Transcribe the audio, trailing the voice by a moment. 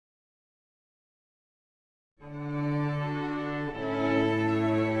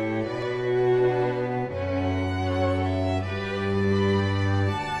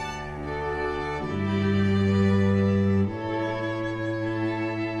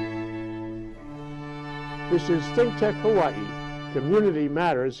This is ThinkTech Hawaii. Community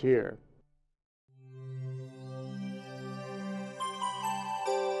matters here.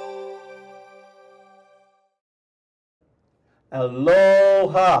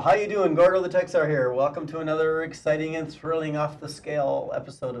 Aloha! How you doing? Gordo the Texar here. Welcome to another exciting and thrilling off-the-scale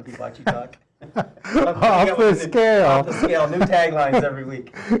episode of Hibachi Talk. Off the scale. Off the scale. New taglines every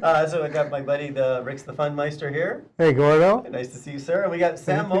week. So I got my buddy, Rick's the Fun Meister here. Hey, Gordo. Nice to see you, sir. And we got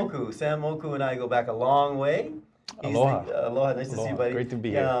Sam Moku. Sam Moku and I go back a long way. Aloha. Aloha. Nice to see you, buddy. Great to be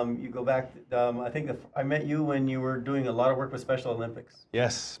here. You go back, I think I met you when you were doing a lot of work with Special Olympics.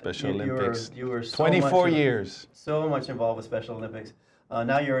 Yes, Special Olympics. You were so 24 years. So much involved with Special Olympics.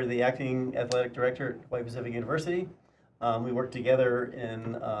 Now you're the acting athletic director at Hawaii Pacific University. We worked together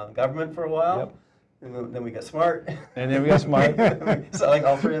in government for a while. Yep. And then we got smart. And then we got smart. So like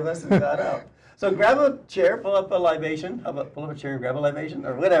all three of us and got out. So grab a chair, pull up a libation. How about pull up a chair and grab a libation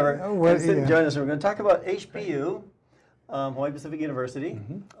or whatever. And sit and join us. We're going to talk about HPU, Hawaii Pacific University,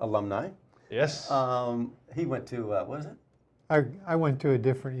 alumni. Yes. He went to, what was it? I went to a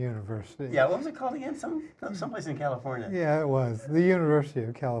different university. Yeah, what was it called again? Someplace in California. Yeah, it was. The University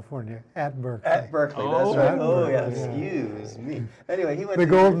of California at Berkeley. At Berkeley, that's right. Oh, yeah, excuse me. Anyway, he went the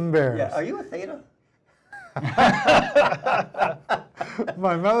to Golden Bears. Yeah, are you a Theta?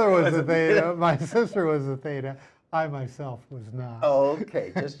 My mother was a Theta. My sister was a Theta. I myself was not. Oh,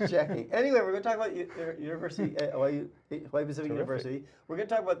 okay, just checking. Anyway, we're going to talk about University, Hawaii Pacific University. We're going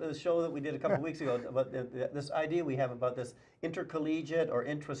to talk about the show that we did a couple of weeks ago about this idea we have about this intercollegiate or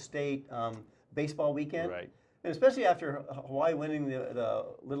intrastate baseball weekend. Right. And especially after Hawaii winning the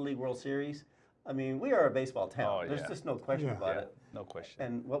Little League World Series. I mean, we are a baseball town. Oh, There's just no question about it. No question.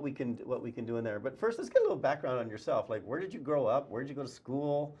 And what we can do in there. But first, let's get a little background on yourself. Like, where did you grow up? Where did you go to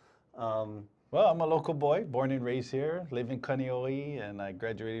school? Well, I'm a local boy, born and raised here, live in Kaneohe, and I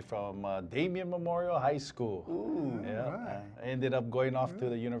graduated from Damien Memorial High School. Ooh. Yeah. Right. I ended up going off to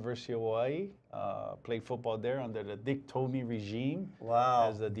the University of Hawaii, played football there under the Dick Tomey regime. Wow.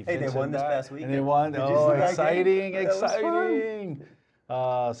 As a defensive Hey, they won this back. past week. And they won. Did you Oh, see that exciting, game? That was exciting.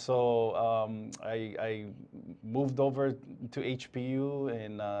 I moved over to HPU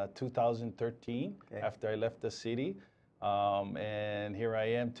in 2013 after I left the city. And here I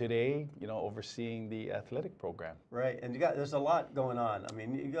am today, overseeing the athletic program. Right, and there's a lot going on. I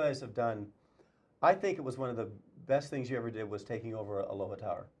mean, you guys have done, I think it was one of the best things you ever did was taking over Aloha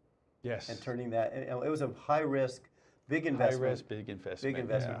Tower. Yes. And turning that, it was a high risk, big investment. High risk, big investment. Big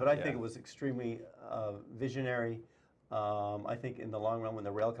investment, but I think it was extremely visionary. I think in the long run, when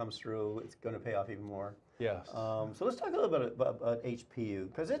the rail comes through, it's going to pay off even more. Yes. So let's talk a little bit about HPU,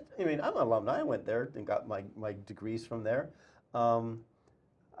 because I'm an alumni. I went there and got my degrees from there.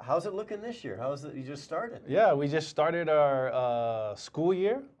 How's it looking this year? You just started? Yeah, we just started our school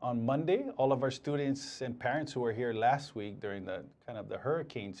year on Monday. All of our students and parents who were here last week during the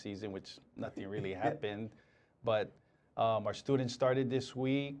hurricane season, which nothing really happened, but our students started this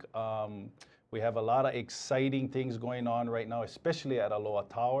week. We have a lot of exciting things going on right now, especially at Aloha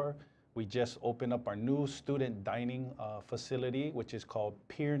Tower. We just opened up our new student dining facility, which is called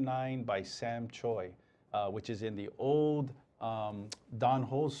Pier 9 by Sam Choi, which is in the old Don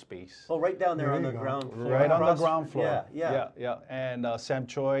Ho's space. Oh, right down there on the ground floor. Right on the ground floor. Yeah. And Sam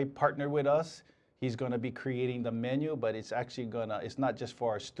Choi partnered with us. He's going to be creating the menu, but it's actually it's not just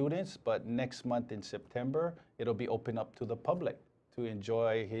for our students, but next month in September, it'll be open up to the public to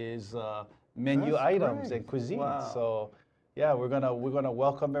enjoy his menu items and cuisine. Wow. So, yeah, we're gonna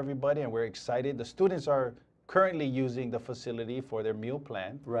welcome everybody, and we're excited. The students are currently using the facility for their meal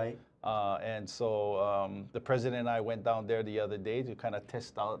plan. Right. And so the president and I went down there the other day to kind of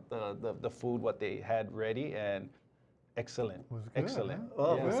test out the food, what they had ready, and excellent. Was good, excellent.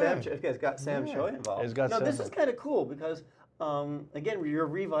 huh? Well, Yeah. it's got Sam Choi involved. It's got Sam this is kind of cool because, again, you're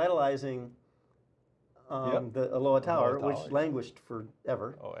revitalizing the Aloha Tower, which languished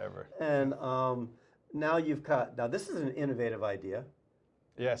forever. Oh, ever. And now this is an innovative idea.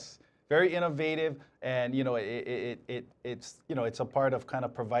 Yes, very innovative, and it's a part of kind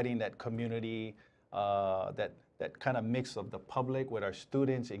of providing that community, that kind of mix of the public with our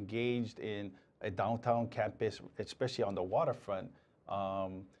students engaged in a downtown campus, especially on the waterfront.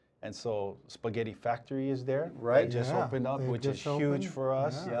 And so Spaghetti Factory is there. Right. It just opened up, which is huge for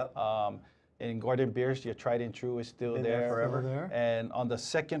us. Yeah. In Gordon Bierce, your tried and true is still Been there. there forever. Still there. And on the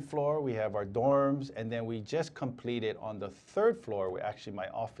second floor, we have our dorms. And then we just completed on the third floor, where actually my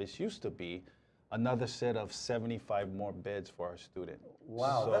office used to be, another set of 75 more beds for our students.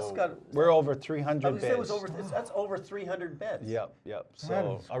 Wow, So we're over 300 beds. That's over 300 beds. Yep. That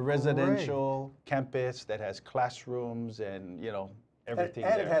So is a residential campus that has classrooms and, everything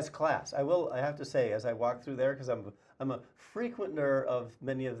and there. it has class. I have to say, as I walk through there, because I'm a frequenter of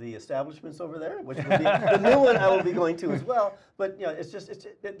many of the establishments over there, which will be the new one I will be going to as well. But you know,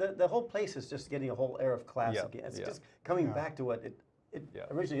 the whole place is just getting a whole air of class Yeah, again. It's yeah. just coming back to what it Yeah.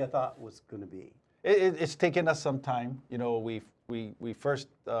 originally I thought was going to be. It's taken us some time. You know, we first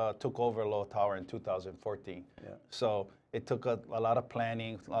took over Low Tower in 2014. Yeah. So it took a lot of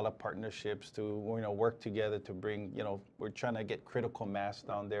planning, a lot of partnerships to work together to bring. We're trying to get critical mass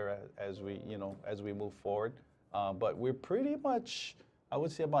down there as we move forward. But we're pretty much, I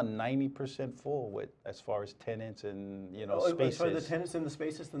would say, about 90% full with as far as tenants and spaces. Sorry, the tenants in the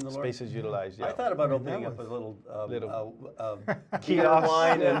spaces than the spaces utilized. Yeah. I thought about opening up a little Kiosk.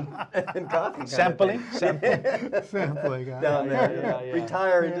 wine and coffee kind Sampling. Simply, down there. Yeah.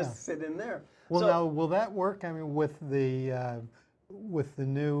 Retire and just sit in there. Well, So- now, will that work? I mean, with the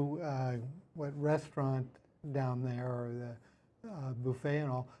new restaurant down there, or the buffet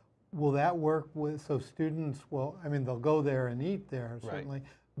and all, will that work with, so students will, I mean, they'll go there and eat there, Right. certainly,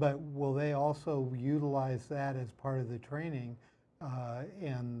 but will they also utilize that as part of the training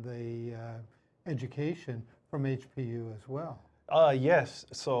and the education from HPU as well? Yes.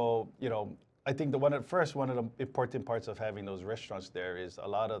 So, I think one of the important parts of having those restaurants there is a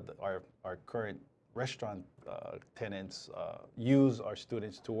lot of our current restaurant tenants use our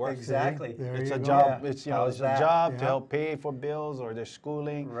students to work. Exactly. There It's you a go. job. Yeah. It's How's it's a that? job Yeah. to help pay for bills or their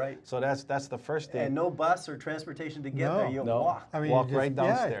schooling. Right. So that's the first thing. And no bus or transportation to get No. there. You No. walk. I mean, Walk you right just-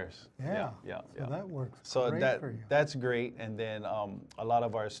 yeah, downstairs. Yeah. Yeah. So that works So great for you. that's great. And then a lot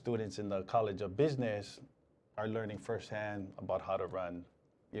of our students in the College of Business are learning firsthand about how to run,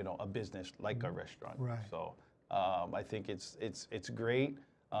 a business like a restaurant. Right. So I think it's great.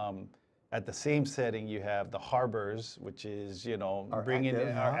 At the same setting, you have the harbors, which is bringing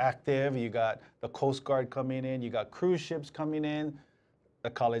in our active. You got the Coast Guard coming in. You got cruise ships coming in. The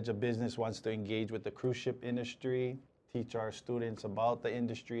College of Business wants to engage with the cruise ship industry, teach our students about the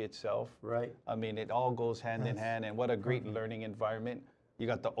industry itself. Right. I mean, it all goes hand in hand, and what a great learning environment. You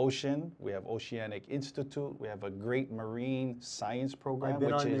got the ocean. We have Oceanic Institute. We have a great marine science program. I've been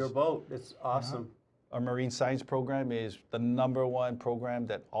which on is your boat. It's awesome. Our marine science program is the #1 program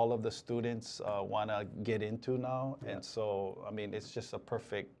that all of the students want to get into now. Yeah. And so, I mean, it's just a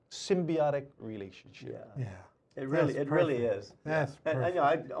perfect symbiotic relationship. Yeah. Yeah. It really perfect. is. That's And I perfect. know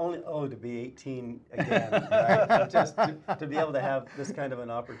I only owe to be 18 again, right? Just to be able to have this kind of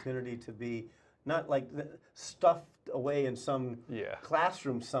an opportunity to be not like stuffed away in some Yeah.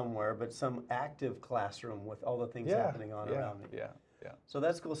 classroom somewhere, but some active classroom with all the things happening around me. Yeah. So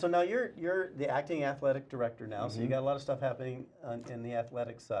that's cool. So now you're the acting athletic director now, so you got a lot of stuff happening in the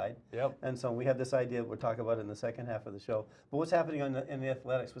athletic side. Yep. And so we have this idea we'll talk about in the second half of the show. But what's happening in the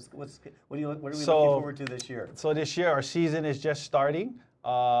athletics? What are we looking forward to this year? So this year, our season is just starting.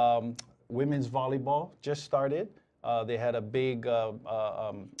 Women's volleyball just started. They had a big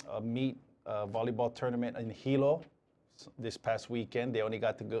meet volleyball tournament in Hilo this past weekend. They only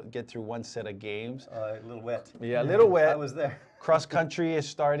got to get through one set of games. A little wet. Yeah, a little wet. I was there. Cross country is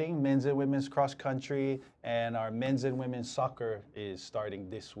starting, men's and women's cross country, and our men's and women's soccer is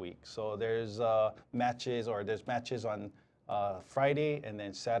starting this week. So there's matches on Friday, and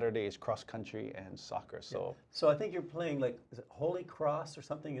then Saturday is cross country and soccer. So So I think you're playing is it Holy Cross or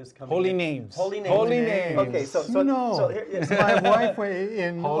something is coming? Holy in? Names. Holy Names. Holy Names. Okay, so No. so here, yeah, so My wife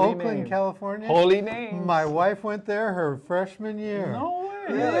in Holy Oakland, Names. California. Holy Names. My wife went there her freshman year. No way.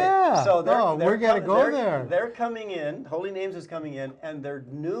 Really? Yeah. So we're gonna go there. They're coming in. Holy Names is coming in, and their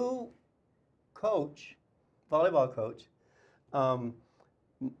new coach, volleyball coach,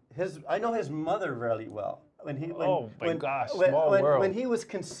 I know his mother really well. When he was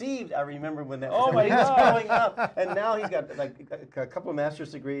conceived, I remember when that was. Oh my he was God. growing up, and now he's got a couple of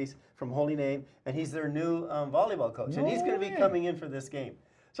master's degrees from Holy Name, and he's their new volleyball coach, and No he's going to be way. coming in for this game.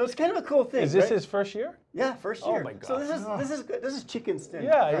 So it's kind of a cool thing. Is this right? his first year? Yeah, first Oh year. my So gosh. this is good. This is chicken stint.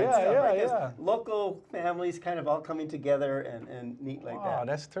 Yeah, kind of yeah, stuff, yeah, right? 'Cause yeah. local families kind of all coming together and neat like Wow, that.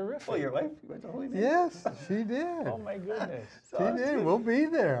 that's terrific. Oh, your wife went to Holy Name? Yes, she did. Oh my goodness. So She that's did. good. We'll be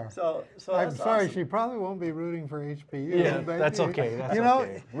there. So I'm that's sorry, awesome. she probably won't be rooting for HPU. Yeah, but that's okay, that's you know,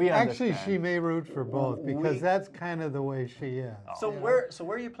 okay. We actually, understand. she may root for both because We- that's kind of the way she is. So where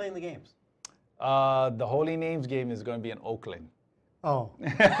are you playing the games? The Holy Names game is going to be in Oakland. Oh, she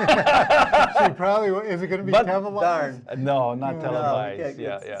probably is it going to be But televised? darn. No, not No, televised. we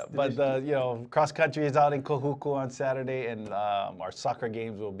Yeah, can't- yeah. it's But cross country is out in Kahuku on Saturday, and our soccer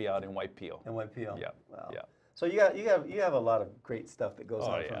games will be out in Waipio. And YPL. Yeah, Wow. yeah. So you have a lot of great stuff that goes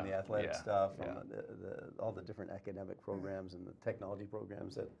Oh, on yeah, from the athletic yeah, stuff, from yeah. all the different academic programs and the technology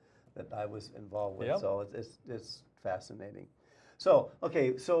programs that I was involved with. Yep. So it's fascinating. So,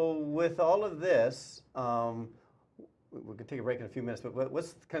 okay, so with all of this, we're going to take a break in a few minutes, but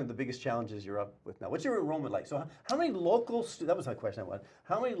what's kind of the biggest challenges you're up with now? What's your enrollment like? So how many local students, that was my question I wanted,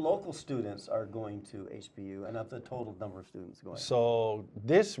 how many local students are going to HBU and of the total number of students going? So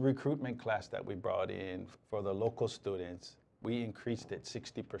this recruitment class that we brought in for the local students, we increased it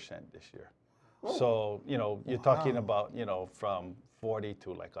 60% this year. Oh. So, you know, you're talking about, you know, from 40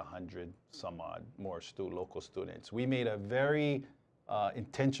 to like 100 some odd more local students. We made a very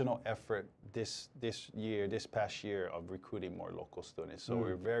intentional effort this past year of recruiting more local students. So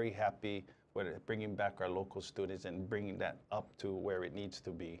we're very happy with bringing back our local students and bringing that up to where it needs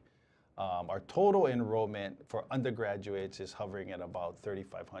to be. Our total enrollment for undergraduates is hovering at about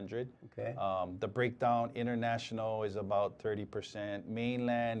 3,500. Okay. The breakdown, international is about 30%,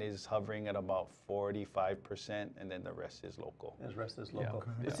 mainland is hovering at about 45%, and then the rest is local. The rest is local.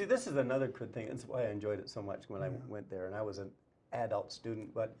 Okay. But see, this is another good thing. That's why I enjoyed it so much when I went there, and I was an adult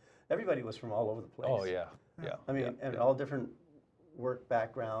student, but everybody was from all over the place. Oh, yeah, yeah. I mean, and all different work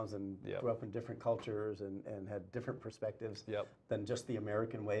backgrounds and Yep. grew up in different cultures and had different perspectives Yep. than just the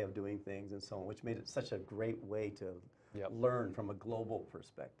American way of doing things and so on, which made it such a great way to Yep. learn from a global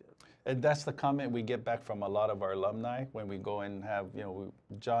perspective. And that's the comment we get back from a lot of our alumni when we go and have, you know,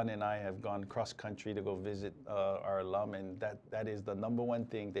 John and I have gone cross country to go visit our alum, and that is the number one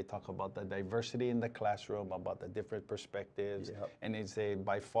thing. They talk about the diversity in the classroom, about the different perspectives, Yep. and they say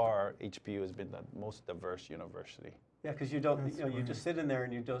by far HBU has been the most diverse university. Yeah, because you don't, you know, you just sit in there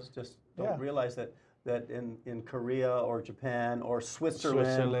and you just don't Yeah. realize that in Korea or Japan or Switzerland,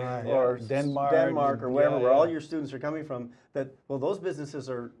 Switzerland, or yeah. Denmark, Denmark or wherever, yeah, where all yeah. your students are coming from, that, well, those businesses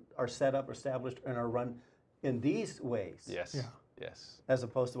are set up, established, and are run in these ways. Yes, Yeah. yes. As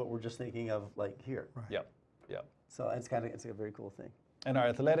opposed to what we're just thinking of like here. Yep, yep. So it's a very cool thing. And our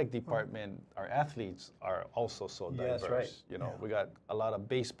athletic department, our athletes are also so diverse. Yes, right. You know, we got a lot of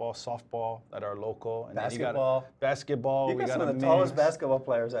baseball, softball that are local. And Basketball. Then you got basketball. You we got got some a of the tallest mix. basketball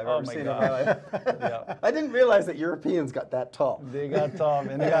players I've Oh ever my seen gosh. in my life. Yeah. I didn't realize that Europeans got that tall. They got tough,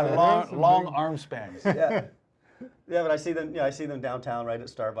 and they got long arm spans. Yeah. Yeah, but I see them. Yeah, I see them downtown, right at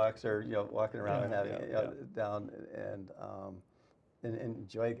Starbucks, or walking around and having down and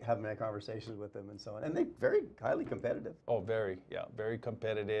enjoy having conversations with them and so on. And they're very highly competitive. Oh, very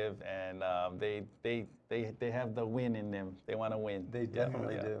competitive, and they have the win in them. They want to win. They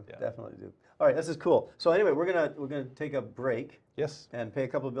definitely do. Yeah. Definitely do. All right, this is cool. So anyway, we're gonna take a break. Yes. And pay a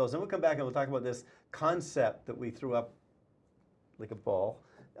couple of bills. Then we'll come back and we'll talk about this concept that we threw up like a ball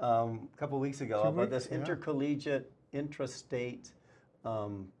a couple of weeks ago about this intercollegiate, intrastate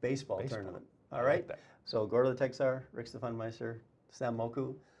baseball tournament. All right? Like that. So go to the Texar, Rick Stefanmeister, Sam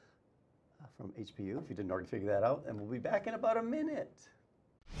Moku from HBU, if you didn't already figure that out. And we'll be back in about a minute.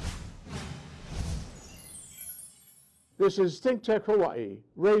 This is ThinkTech Hawaii,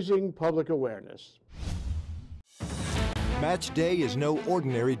 raising public awareness. Match day is no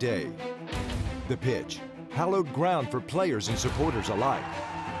ordinary day. The pitch, hallowed ground for players and supporters alike.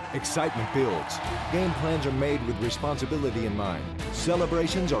 Excitement builds. Game plans are made with responsibility in mind.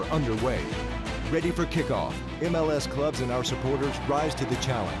 Celebrations are underway. Ready for kickoff, MLS clubs and our supporters rise to the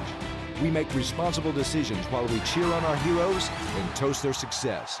challenge. We make responsible decisions while we cheer on our heroes and toast their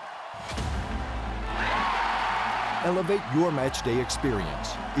success. Elevate your match day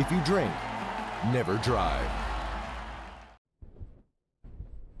experience. If you drink, never drive.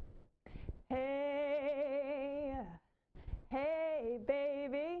 Hey,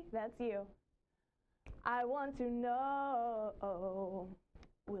 baby, that's you. I want to know,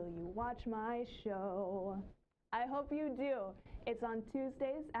 will you watch my show? I hope you do. It's on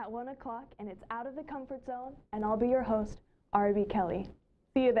Tuesdays at 1 o'clock, and it's Out of the Comfort Zone, and I'll be your host, R.B. Kelly.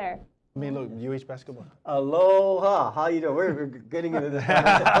 See you there. I mean, look, UH basketball. Aloha. How you doing? We're getting into this.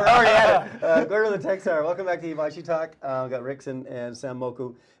 We're already at it. Go to the Texar. Welcome back to Hibachi Talk. We've got Rick and Sam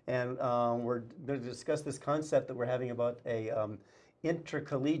Moku, and we're going to discuss this concept that we're having about a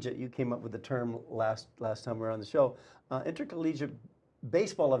intercollegiate. You came up with the term last time we were on the show. Intercollegiate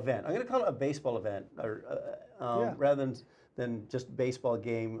baseball event. I'm going to call it a baseball event, or rather than just baseball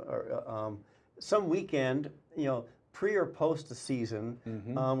game, or some weekend. Pre or post the season,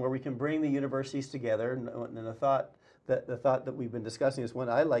 where we can bring the universities together. And the thought that we've been discussing is one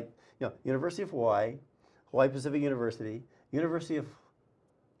I like. University of Hawaii, Hawaii Pacific University, University of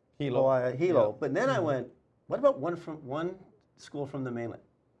Hawaii, Hilo. Yeah. But then I went, what about one school from the mainland?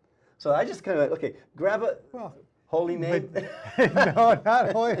 So I just kind of went, okay, grab a holy name. No,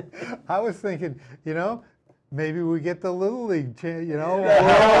 not holy. I was thinking, maybe we get the Little League, World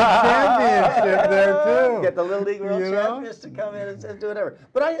Championship there too. Get the Little League World Champions to come in and do whatever.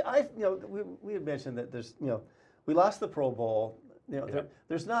 But we had mentioned that there's, we lost the Pro Bowl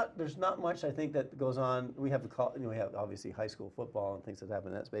there's not much I think that goes on. We have we have obviously high school football and things that happen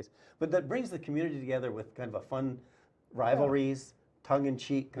in that space, but that brings the community together with kind of a fun rivalries,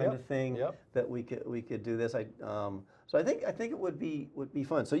 tongue-in-cheek kind of thing. That we could do this. So I think it would be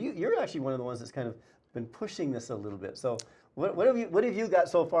fun. So you're actually one of the ones that's kind of been pushing this a little bit. So what have you got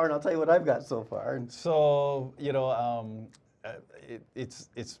so far? And I'll tell you what I've got so far. So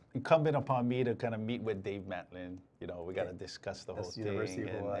it's incumbent upon me to kind of meet with Dave Matlin. We got to discuss the whole thing. University of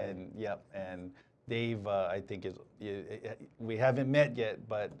Hawaii. And Dave, I think we haven't met yet,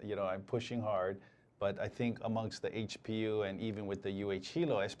 but I'm pushing hard. But I think amongst the HPU and even with the UH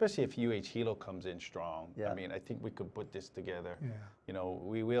Hilo, especially if UH Hilo comes in strong, I mean, I think we could put this together.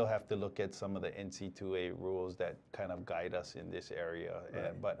 We will have to look at some of the NC2A rules that kind of guide us in this area.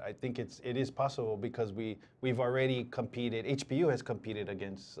 But I think it is possible because we've already competed. HPU has competed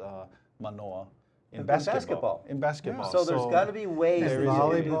against Manoa in basketball. So there's got to be ways. There's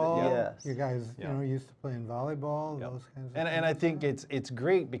volleyball. Yes. You guys, used to playing volleyball. Those kinds of things. And I think it's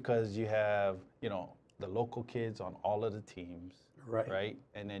great because you have the local kids on all of the teams, right?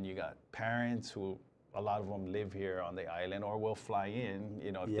 And then you got parents who a lot of them live here on the island or will fly in,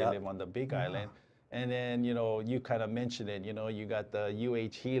 if they live on the Big Island. And then, you kind of mentioned it, you got the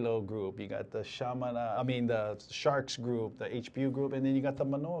UH Hilo group, you got the the Sharks group, the HPU group, and then you got the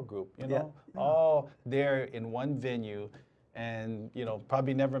Manoa group, all there in one venue. And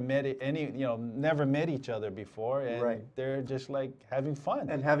probably never met each other before, and they're just like having fun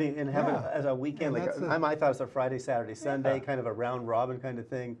and having as a weekend. I thought it's a Friday, Saturday, Sunday kind of a round robin kind of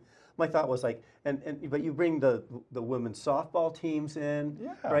thing. My thought was like, but you bring the women's softball teams in,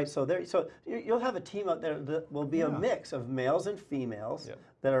 right? So you'll have a team out there that will be a mix of males and females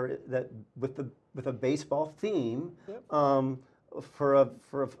that with a baseball theme. And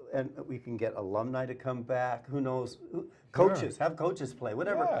we can get alumni to come back. Who knows? Coaches, have coaches play.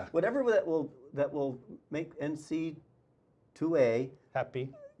 Whatever that will make NC2A happy,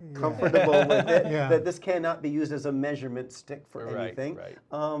 comfortable with it. That this cannot be used as a measurement stick for anything.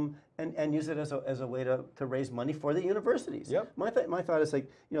 And use it as a way to raise money for the universities. My thought is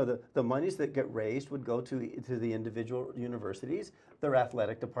like the monies that get raised would go to the individual universities, their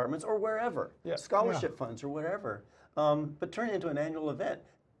athletic departments, or wherever, scholarship funds or whatever. But turn it into an annual event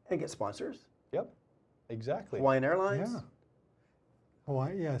and get sponsors. Exactly. Hawaiian Airlines.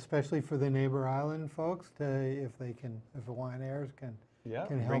 Hawaii, especially for the neighbor island folks, if Hawaiian Airs can help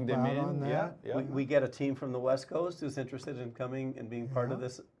bring them out in on that. We get a team from the West Coast who's interested in coming and being part of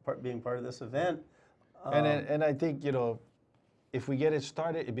this event. And I think if we get it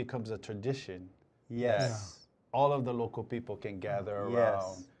started, it becomes a tradition. All of the local people can gather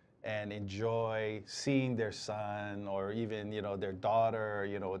around and enjoy seeing their son or even their daughter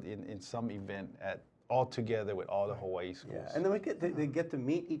in some event all together with all the Hawaii schools. And then they get to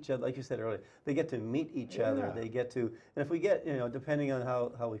meet each other, like you said earlier. They get to meet each other. They get to, and if we get depending on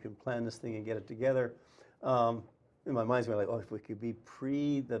how we can plan this thing and get it together. In my mind's going like, if we could be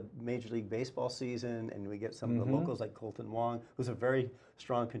pre the Major League Baseball season and we get some of the locals like Colton Wong, who's a very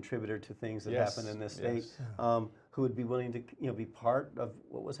strong contributor to things that happen in this state, who would be willing to be part of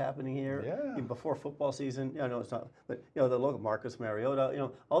what was happening here before football season. I know it's not, but the local Marcus Mariota,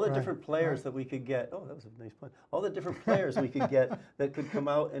 all the different players that we could get. Oh, that was a nice pun. All the different players we could get that could come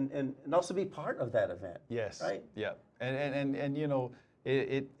out and also be part of that event. Right. And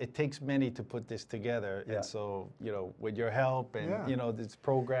it takes many to put this together, and so with your help and this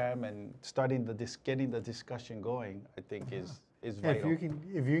program and getting the discussion going, I think is vital.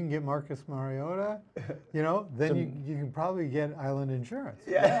 If you can get Marcus Mariota, then you can probably get Island Insurance.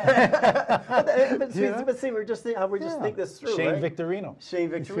 But see, we're just think this through. Shane Victorino.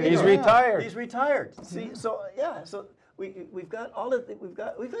 He's retired. He's retired. See, so we've got we've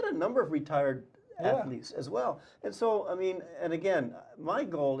got a number of retired athletes as well. And so, and again, my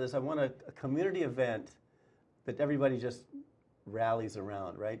goal is I want a community event that everybody just rallies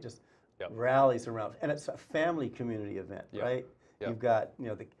around, right? Just rallies around. And it's a family community event, right? You've got,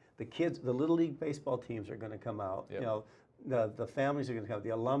 the kids, the Little League baseball teams are going to come out. The families are going to come out.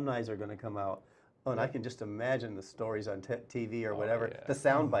 The alumni are going to come out. Oh, and I can just imagine the stories on TV or whatever, the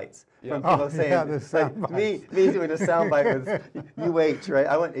sound bites from people saying, me doing a sound bite with UH, right?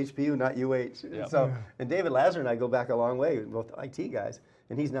 I went HPU, not UH. And David Lazar and I go back a long way, both IT guys,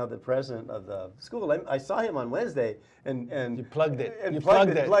 and he's now the president of the school. I saw him on Wednesday, and you plugged it. And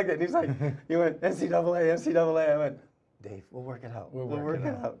plugged it. And he's like, he went NCAA. I went, Dave, we'll work it out. We'll work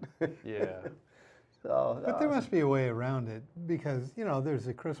it out. But there must be a way around it because there's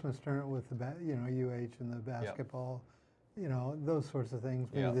a Christmas tournament with the UH and the basketball, those sorts of things.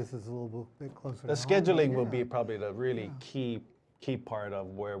 Maybe this is a little bit closer. The scheduling will be probably the really key key part of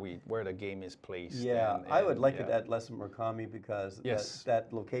where the game is placed. Yeah, and, I would like yeah. it at Les Murakami because Yes.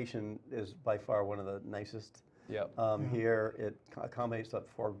 that location is by far one of the nicest. Yep. Here it accommodates up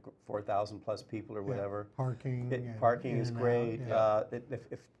 4,000 plus people or whatever. Parking. and Parking in is and out, great. yeah.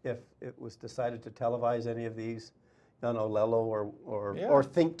 If it was decided to televise any of these, I don't know, Lelo or Yeah.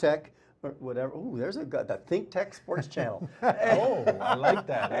 ThinkTech or whatever. Ooh, there's the ThinkTech Sports Channel. Oh, I like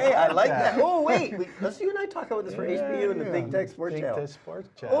that. Hey, I like that. Oh, wait, let's you and I talk about this for Yeah, HBU and the yeah. ThinkTech Sports Channel. ThinkTech Sports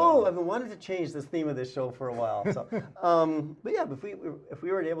Channel. Oh, I've been wanting to change this theme of this show for a while. So, but yeah, if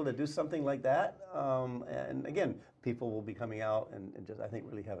we were able to do something like that, and again, people will be coming out and just I think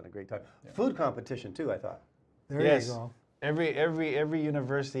really having a great time. Food competition too, I thought. There Yes. you go. Every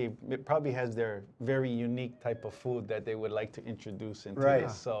university probably has their very unique type of food that they would like to introduce into Right.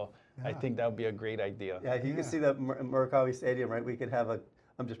 this. So I think that would be a great idea. Yeah, you can see that Murakami Stadium, right? We could have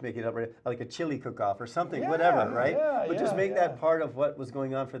I'm just making it up, right? Like a chili cook-off or something, whatever, right? yeah, but just yeah, make yeah. that part of what was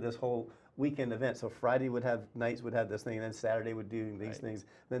going on for this whole weekend event. So Friday nights would have this thing, and then Saturday would do these things,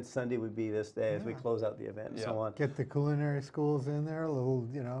 then Sunday would be this day as we close out the event and so on. Get the culinary schools in there, a little,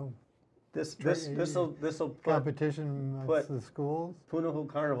 This'll put competition amongst put- the schools. Punahou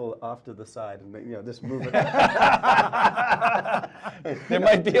Carnival off to the side and just move it. There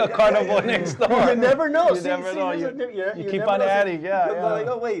might be a carnival next door. You never know. You never know. You keep on adding, yeah. You'll yeah. go like,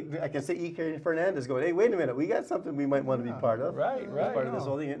 oh wait, I can see E.K. Fernandez going, hey, wait a minute, we got something we might want to be part of. Right, As right. part of this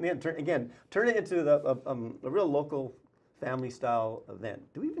whole thing. And then turn it into a real local family-style event.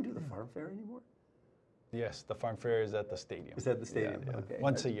 Do we even do the farm fair anymore? Yes, the farm fair is at the stadium. Is that the stadium? Yeah, yeah. Okay.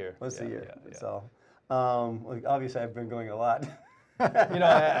 Once a year. Once a Yeah, year. yeah, yeah. So, well, obviously, I've been going a lot. And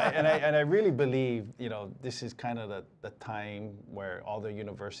I really believe, this is kind of the time where all the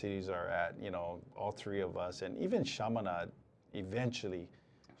universities are at, all three of us, and even Chaminade eventually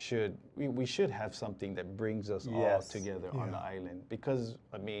we should have something that brings us all Yes. together on the island. Because,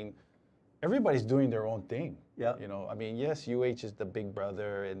 everybody's doing their own thing. Yeah. Yes, UH is the big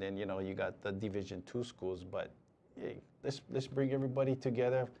brother, and then, you got the Division II schools, but hey, let's bring everybody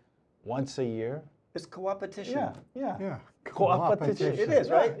together once a year. It's co-opetition. Yeah. Co-opetition. It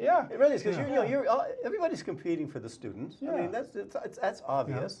is, right? Yeah. It really is, because everybody's competing for the students. I mean, that's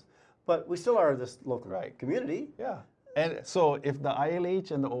obvious, but we still are this local community. Yeah. And so if the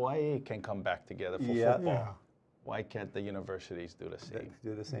ILH and the OIA can come back together for football, why can't the universities do the same?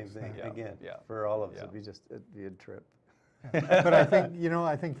 Do the same thing again. Yeah. For all of us, it'd be a trip. But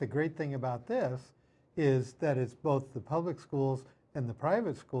I think the great thing about this is that it's both the public schools and the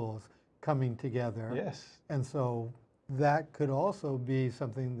private schools coming together. Yes. And so that could also be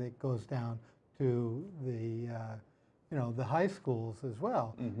something that goes down to the the high schools as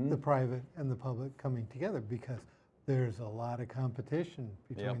well, the private and the public coming together, because there's a lot of competition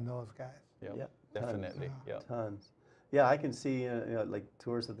between those guys. Yep. Definitely. Tons. Yeah, I can see like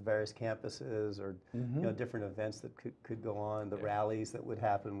tours of the various campuses or different events that could go on, the rallies that would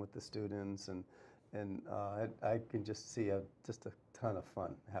happen with the students, and I can just see just a ton of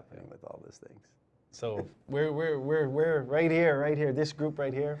fun happening with all these things. So we're right here. This group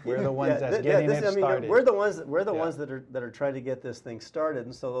right here, we're the ones that's getting it started. We're the ones that are trying to get this thing started.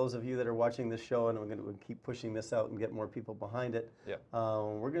 And so those of you that are watching this show, and we're going to keep pushing this out and get more people behind it.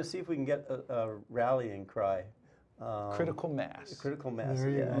 We're going to see if we can get a rallying cry. Critical mass. Critical mass. There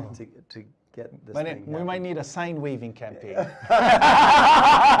you Yeah. go. To get this thing. We might need a sign waving campaign.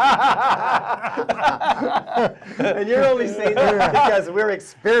 And you're only saying that because we're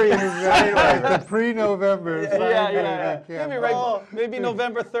experienced. The pre-November. Maybe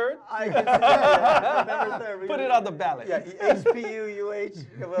November 3rd. I can see that. November 3rd. Put it on the ballot. Yeah, HPU, UH,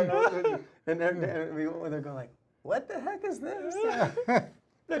 and they're going like, what the heck is this?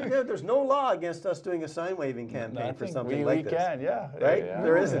 There's no law against us doing a sign waving campaign for something like this. We can, Right? Yeah,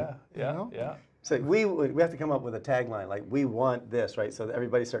 There isn't. Yeah. So we have to come up with a tagline like, we want this, right? So that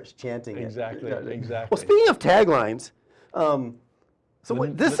everybody starts chanting it. Exactly. Well, speaking of taglines,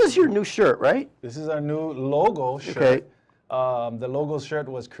 this is your new shirt, right? This is our new logo shirt. Okay. The logo shirt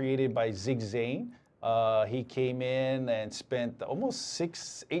was created by Zig Zane. He came in and spent almost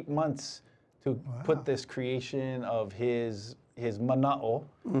 6-8 months to put this creation of his mana'o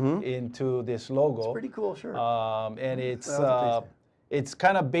into this logo. It's pretty cool shirt. And it's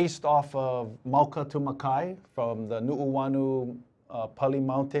kind of based off of Mauka to Makai, from the Nu'uanu Pali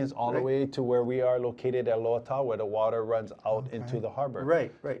Mountains all the way to where we are located at Loata, where the water runs out into the harbor.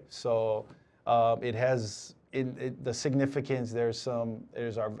 Right. So it has the significance. There's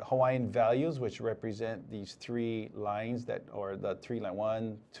our Hawaiian values, which represent these 3 lines or the 3 line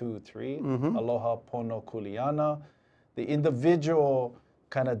 1, 2, 3. Aloha, Pono, Kuleana. The individual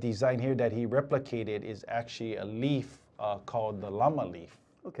kind of design here that he replicated is actually a leaf called the llama leaf.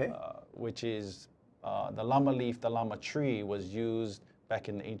 Okay. Which is the llama leaf, the llama tree was used back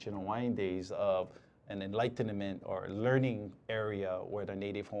in the ancient Hawaiian days of an enlightenment or learning area where the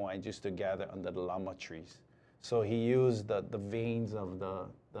native Hawaiians used to gather under the llama trees. So he used the veins of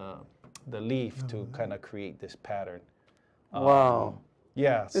the leaf to kind of create this pattern. Wow.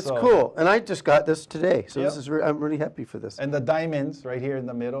 Yeah. It's so, cool. And I just got this today. So this Yep. is I'm really happy for this. And the diamonds right here in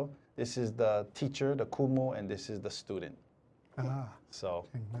the middle, this is the teacher, the kumu, and this is the student. So,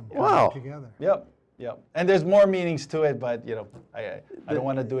 And then put Wow. it together. yep. Yep. And there's more meanings to it, but you know, I don't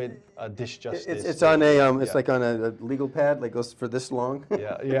want to do it dish justice. It's on a it's Yeah. like on a legal pad, like goes for this long.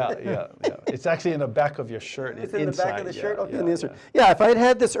 Yeah. It's actually in the back of your shirt. It's in the back of the shirt. Okay, in the insert. yeah. Yeah, if I had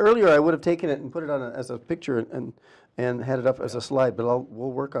had this earlier, I would have taken it and put it on as a picture and had it up as a slide. But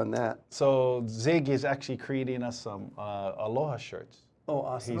we'll work on that. So Zig is actually creating us some aloha shirts. Oh,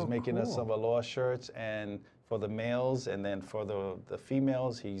 awesome. He's making us some aloha shirts, and for the males, and then for the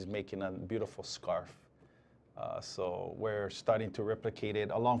females, he's making a beautiful scarf. So we're starting to replicate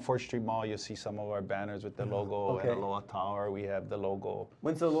it. Along 4th Street Mall, you'll see some of our banners with the logo. Okay. At Aloha Tower, we have the logo.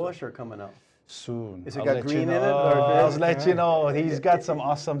 When's the Aloha shirt coming out? Soon. Is it I'll got let green you in it, know. or if it is? I'll let you know. He's got some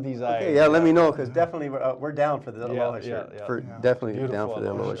awesome designs. Okay, yeah, let me know, because definitely we're down for the Aloha yeah, shirt. yeah. For Yeah. definitely Beautiful down for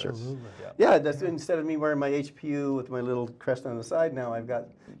the Aloha Aloha shirt. shirt. Yeah. Yeah, that's instead of me wearing my HPU with my little crest on the side, now I've got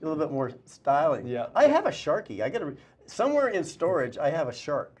a little bit more styling. Yeah. I have a Sharky. Somewhere in storage, I have a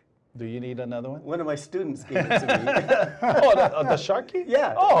shark. Do you need another one? One of my students gave it to me. Oh, the Sharky?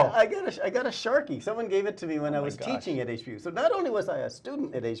 Yeah. Oh. I got a Sharky. Someone gave it to me when I my was gosh. teaching at HPU. So not only was I a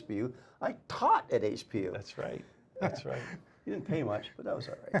student at HPU, I taught at HPU. That's right. That's right. You didn't pay much, but that was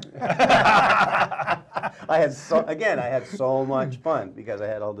all right. I had so much fun because I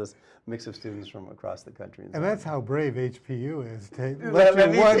had all this mix of students from across the country. And that's how brave HPU is. To Let let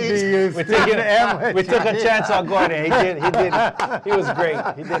me you one teach. be used. We took a chance on Gordon. He was great.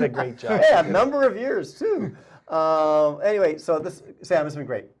 He did a great job. Yeah, a number of years too. Anyway, so Sam, it's been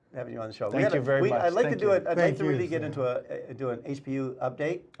great having you on the show. Thank you very much. I'd like Thank to do you. it. I'd like Thank to you, really get Sam. into do an HPU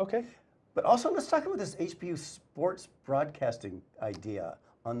update. Okay. But also, let's talk about this HPU sports broadcasting idea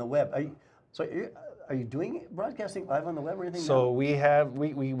on the web. Are you doing broadcasting live on the web or anything? So now?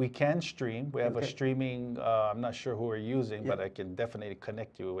 we can stream. We have Okay. a streaming. I'm not sure who we're using, but I can definitely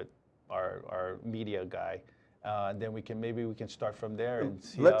connect you with our media guy. Then maybe we can start from there and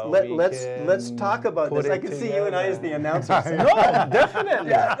see how let's talk about put this. I it can see you and I as the together. announcers. No, definitely.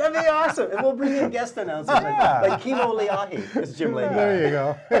 Yeah, that'd be awesome. And we'll bring in guest announcers like Kino Leahi, this Jim Leahy. There you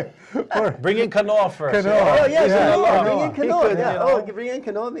go. Or Bring in Kanoa first. Kanoa. Oh, yes, Yeah, Kanoa. Bring Kanoa. in Kanoa. could, Yeah. you Oh, know. bring in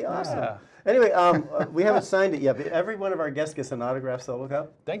Kanoa would be awesome. Yeah. Anyway, we haven't signed it yet, but every one of our guests gets an autographed solo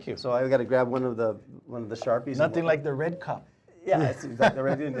cup. Thank you. So I got to grab one of the Sharpies. Nothing like the red cup. Yeah, it's exactly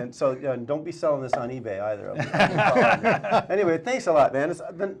right. And so don't be selling this on eBay either. Anyway, thanks a lot, man. It's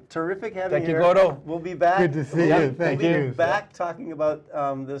been terrific having Thank you you, here. Gordo. We'll be back. Good to see We'll you. be- Thank we'll be you. back talking about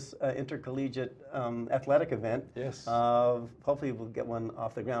this intercollegiate athletic event. Yes. Hopefully we'll get one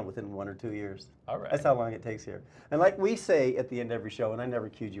off the ground within 1 or 2 years. All right. That's how long it takes here. And like we say at the end of every show, and I never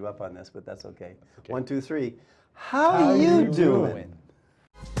queued you up on this, but that's okay. 1, 2, 3. How you doing?